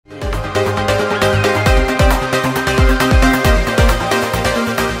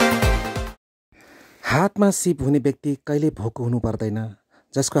हातमा सिप हुने व्यक्ति कहिले भोको हुनु पर्दैन।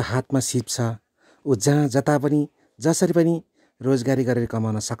 जसको हातमा सिप छ ऊ जहाँ जता पनि जसरी पनि रोजगारी गरेर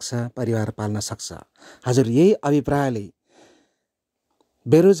कमाउन सक्छ, परिवार पाल्न सक्छ। हजुर, यही अभिप्रायले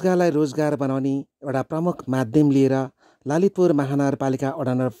बेरोजगारलाई रोजगार बनाउने एउटा प्रमुख माध्यम लिएर ललितपुर महानगरपालिका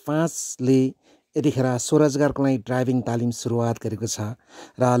वडा नम्बर 5ले यतिखेर स्वरोजगारको लागि ड्राइभिङ तालिम सुरुवात गरेको छ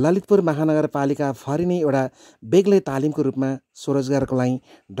र ललितपुर महानगरपालिका फरि नै एउटा बेग्लै तालिमको रूपमा स्वरोजगारको लागि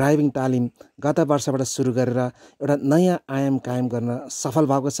ड्राइभिङ तालिम गत वर्षबाट सुरु गरेर एउटा नयाँ आयाम कायम गर्न सफल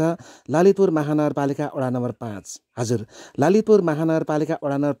भएको छ ललितपुर महानगरपालिका वडा नम्बर 5। हजुर, ललितपुर महानगरपालिका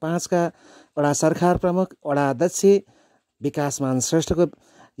वडा नम्बर 5 का वडा सरकार प्रमुख वडा अध्यक्ष विकासमान श्रेष्ठको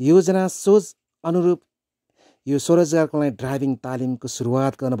योजना सोच अनुरूप यो स्वरोजगारको लागि ड्राइभिङ तालिमको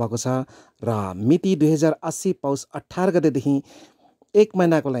सुरुवात गर्नुभएको छ र मिति 2080 पौष 18 गतेदेखि 1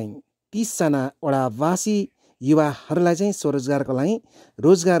 महिनाको लागि 30 जना वडावासी युवाहरूलाई चाहिँ स्वरोजगारको लागि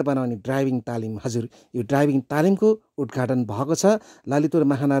रोजगार बनाउने ड्राइभिङ तालिम, हजुर, यो ड्राइभिङ तालिमको उद्घाटन भएको छ ललितपुर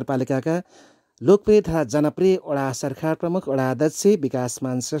महानगरपालिकाका लोकप्रिय तथा जनप्रिय वडा सरकार प्रमुख वडा अध्यक्ष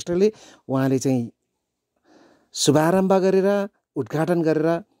विकासमान श्रेष्ठले उहाँले चाहिँ शुभारम्भ गरेर उद्घाटन गरेर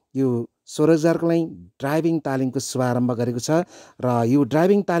यो स्वरोजगारको लागि ड्राइभिङ तालिमको शुभारम्भ गरेको छ र यो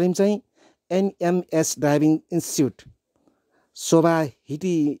ड्राइभिङ तालिम चाहिँ एम.एस ड्राइभिङ इन्स्टिच्युट शोभा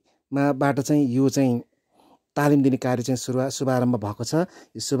हिटीमाबाट चाहिँ यो चाहिँ तालिम दिने कार्य चाहिँ शुभारम्भ भएको छ।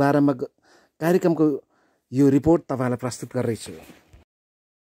 यो शुभारम्भ कार्यक्रमको यो रिपोर्ट तपाईँलाई प्रस्तुत गर्दैछु।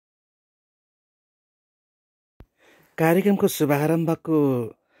 कार्यक्रमको शुभारम्भको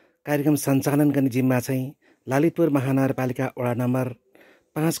कार्यक्रम सञ्चालन गर्ने जिम्मा चाहिँ ललितपुर महानगरपालिका वडा नम्बर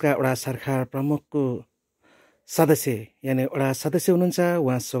 5 का वडा सरकार प्रमुखको सदस्य यानी वडा सदस्य हुनुहुन्छ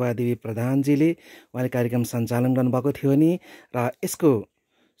उहाँ शोभादेवी प्रधानजीले उहाँले कार्यक्रम सञ्चालन गर्नुभएको थियो नि र यसको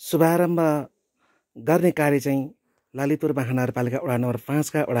शुभारम्भ गर्ने कार्य चाहिँ ललितपुर महानगरपालिका वडा नम्बर 5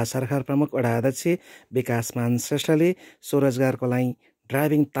 का वडा सरकार प्रमुख वडा अध्यक्ष विकासमान श्रेष्ठले स्वरोजगारको लागि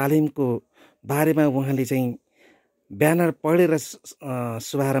ड्राइभिङ तालिमको बारेमा उहाँले चाहिँ ब्यानर पढेर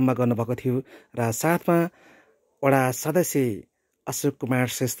शुभारम्भ गर्नुभएको थियो र साथमा वडा सदस्य अशोक कुमार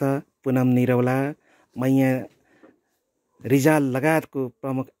श्रेष्ठ, पुनम निरौला, मैया रिजाल लगायतको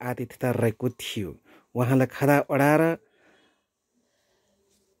प्रमुख आतिथ्यता रहेको थियो। उहाँलाई खदा वडा र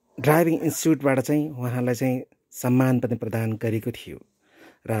ड्राइभिङ इन्स्टिच्युटबाट चाहिँ उहाँलाई चाहिँ सम्मान पनि प्रदान गरेको थियो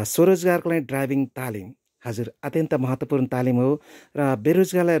र स्वरोजगारको लागि ड्राइभिङ तालिम, हजुर, अत्यन्त महत्त्वपूर्ण तालिम हो र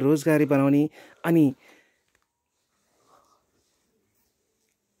बेरोजगारलाई रोजगारी बनाउने अनि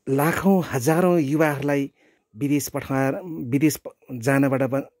लाखौँ हजारौँ युवाहरूलाई विदेश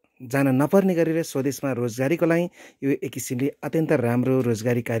जान नपर्ने गरेर स्वदेशमा रोजगारीको लागि यो एक किसिमले अत्यन्त राम्रो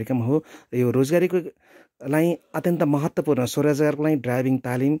रोजगारी कार्यक्रम हो र यो रोजगारीको लागि अत्यन्त महत्त्वपूर्ण स्वरोजगारको लागि ड्राइभिङ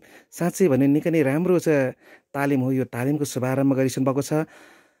तालिम साँच्चै भने निकै नै राम्रो तालिम हो। यो तालिमको शुभारम्भ गरिसक्नु भएको छ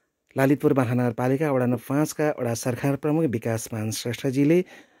ललितपुर महानगरपालिका वडा नम्बर 5 का वडा सरकार प्रमुख विकासमान श्रेष्ठजीले।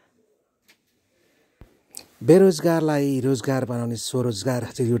 बेरोजगारलाई रोजगार बनाउने स्वरोजगार,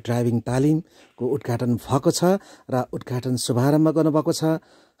 हजुर, यो ड्राइभिङ तालिमको उद्घाटन भएको छ र उद्घाटन शुभारम्भ गर्नुभएको छ।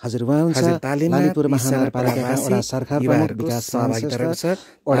 हजुर, उहाँ हुन्छ ललितपुर महानगरपालिकाका वडा सरकार प्रमुख विकासमान श्रेष्ठ,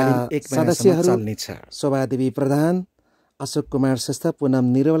 वडा सदस्यहरू शोभादेवी प्रधान, अशोक कुमार श्रेष्ठ, पुनम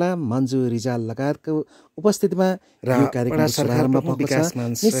निरौला, मन्जु रिजाल लगायतको उपस्थितिमा यो कार्यक्रम शुभारम्भ भएको छ।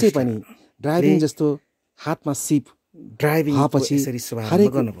 निश्चय पनि ड्राइभिङ जस्तो हातमा सिप ड्राइभिङ पछि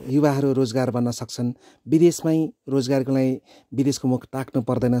हरेक युवाहरू रोजगार बन्न सक्छन्। विदेशमै रोजगारको लागि विदेशको मुख ताक्नु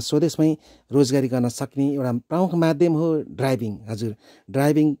पर्दैन, स्वदेशमै रोजगारी गर्न सक्ने एउटा प्रमुख माध्यम हो ड्राइभिङ। हजुर,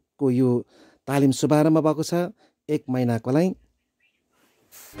 ड्राइभिङको यो तालिम शुभारम्भ भएको छ 1 महिनाको लागि।